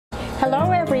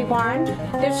Hello everyone,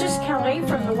 this is Kelly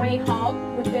from The Way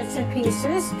Home with Bits and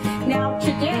Pieces. Now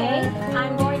today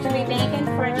I'm going to be making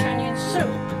French onion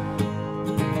soup.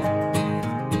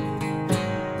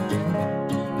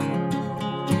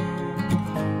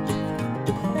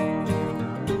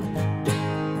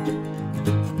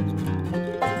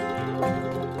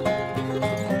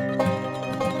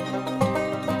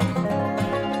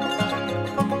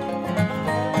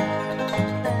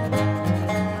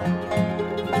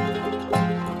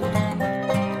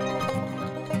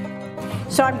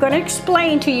 So I'm going to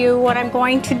explain to you what I'm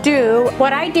going to do.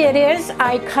 What I did is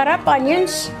I cut up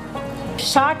onions,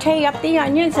 saute up the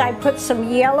onions. I put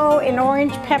some yellow and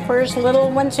orange peppers,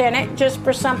 little ones in it, just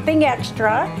for something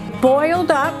extra. Boiled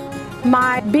up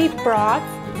my beef broth.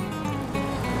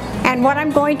 And what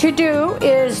I'm going to do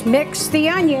is mix the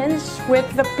onions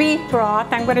with the beef broth.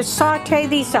 I'm going to saute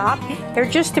these up. They're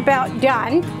just about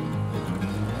done.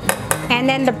 And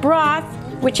then the broth,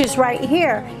 which is right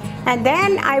here. And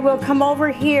then I will come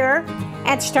over here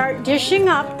and start dishing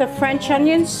up the French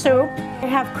onion soup. I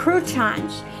have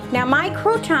croutons. Now my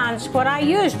croutons, what I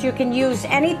used, you can use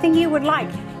anything you would like.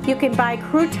 You can buy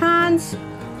croutons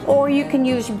or you can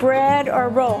use bread or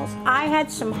rolls. I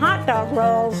had some hot dog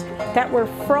rolls that were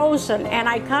frozen and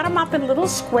I cut them up in little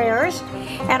squares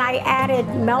and I added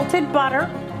melted butter,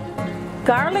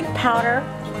 garlic powder,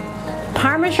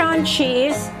 Parmesan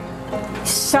cheese,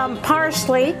 some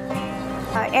parsley,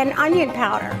 and onion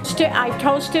powder. I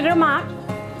toasted them up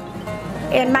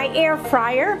in my air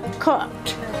fryer,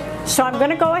 cooked. So I'm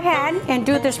going to go ahead and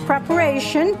do this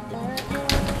preparation.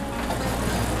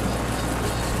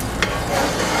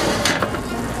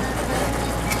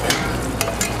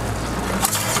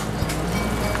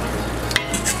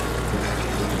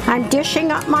 I'm dishing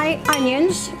up my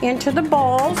onions into the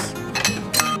bowls.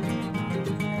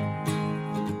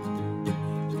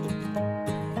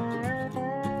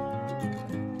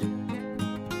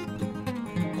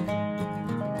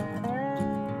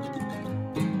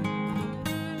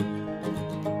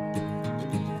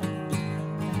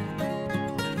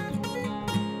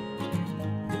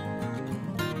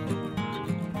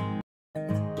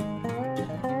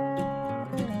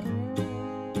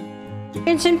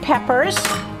 And peppers,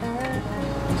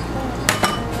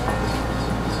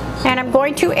 and I'm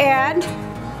going to add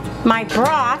my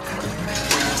broth,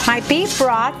 my beef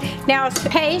broth. Now it's the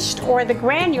paste or the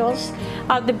granules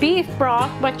of the beef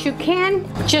broth, but you can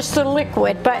just the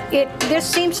liquid, but this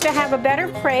seems to have a better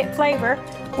flavor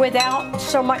without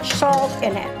so much salt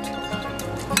in it.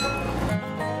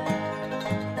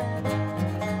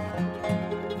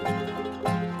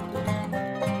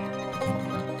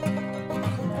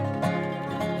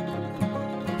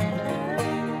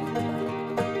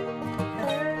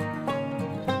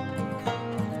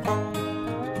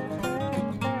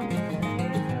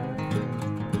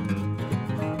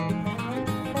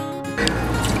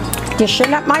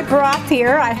 Dishing up my broth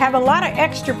here. I have a lot of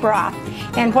extra broth,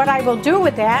 and what I will do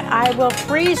with that, I will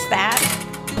freeze that.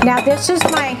 Now this is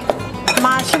my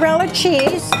mozzarella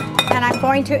cheese, and I'm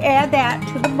going to add that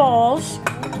to the bowls.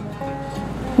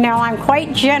 Now I'm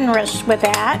quite generous with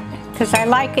that because I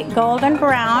like it golden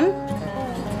brown.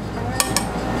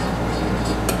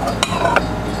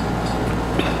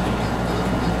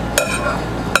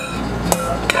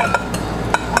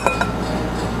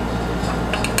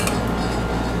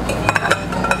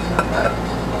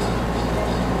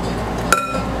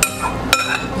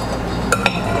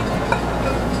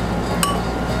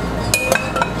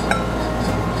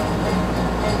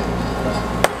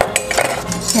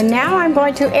 And now I'm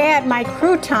going to add my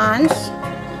croutons.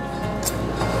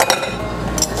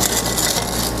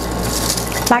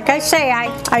 Like I say,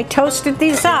 I toasted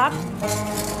these up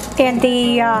in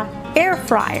the air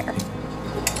fryer.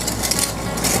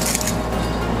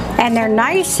 And they're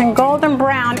nice and golden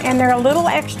brown, and they're a little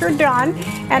extra done.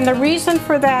 And the reason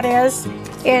for that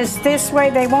is this way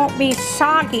they won't be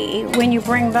soggy when you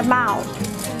bring them out.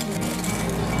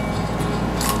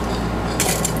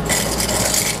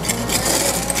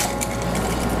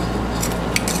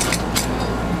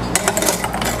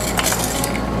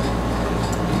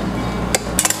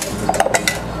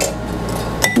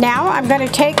 Now I'm going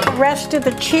to take the rest of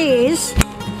the cheese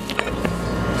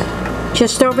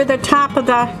just over the top of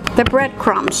the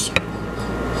breadcrumbs.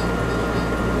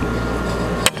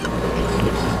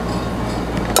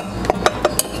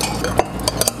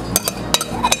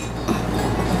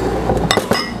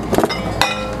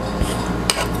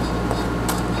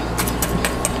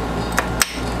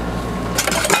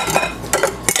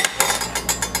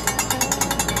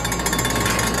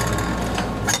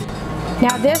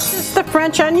 Now this is the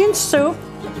French onion soup,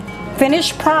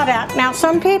 finished product. Now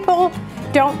some people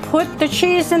don't put the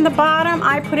cheese in the bottom.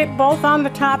 I put it both on the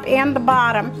top and the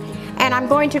bottom. And I'm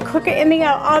going to cook it in the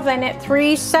oven at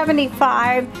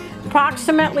 375,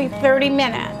 approximately 30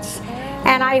 minutes.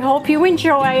 And I hope you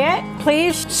enjoy it.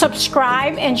 Please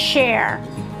subscribe and share.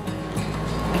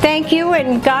 Thank you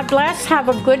and God bless. Have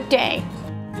a good day.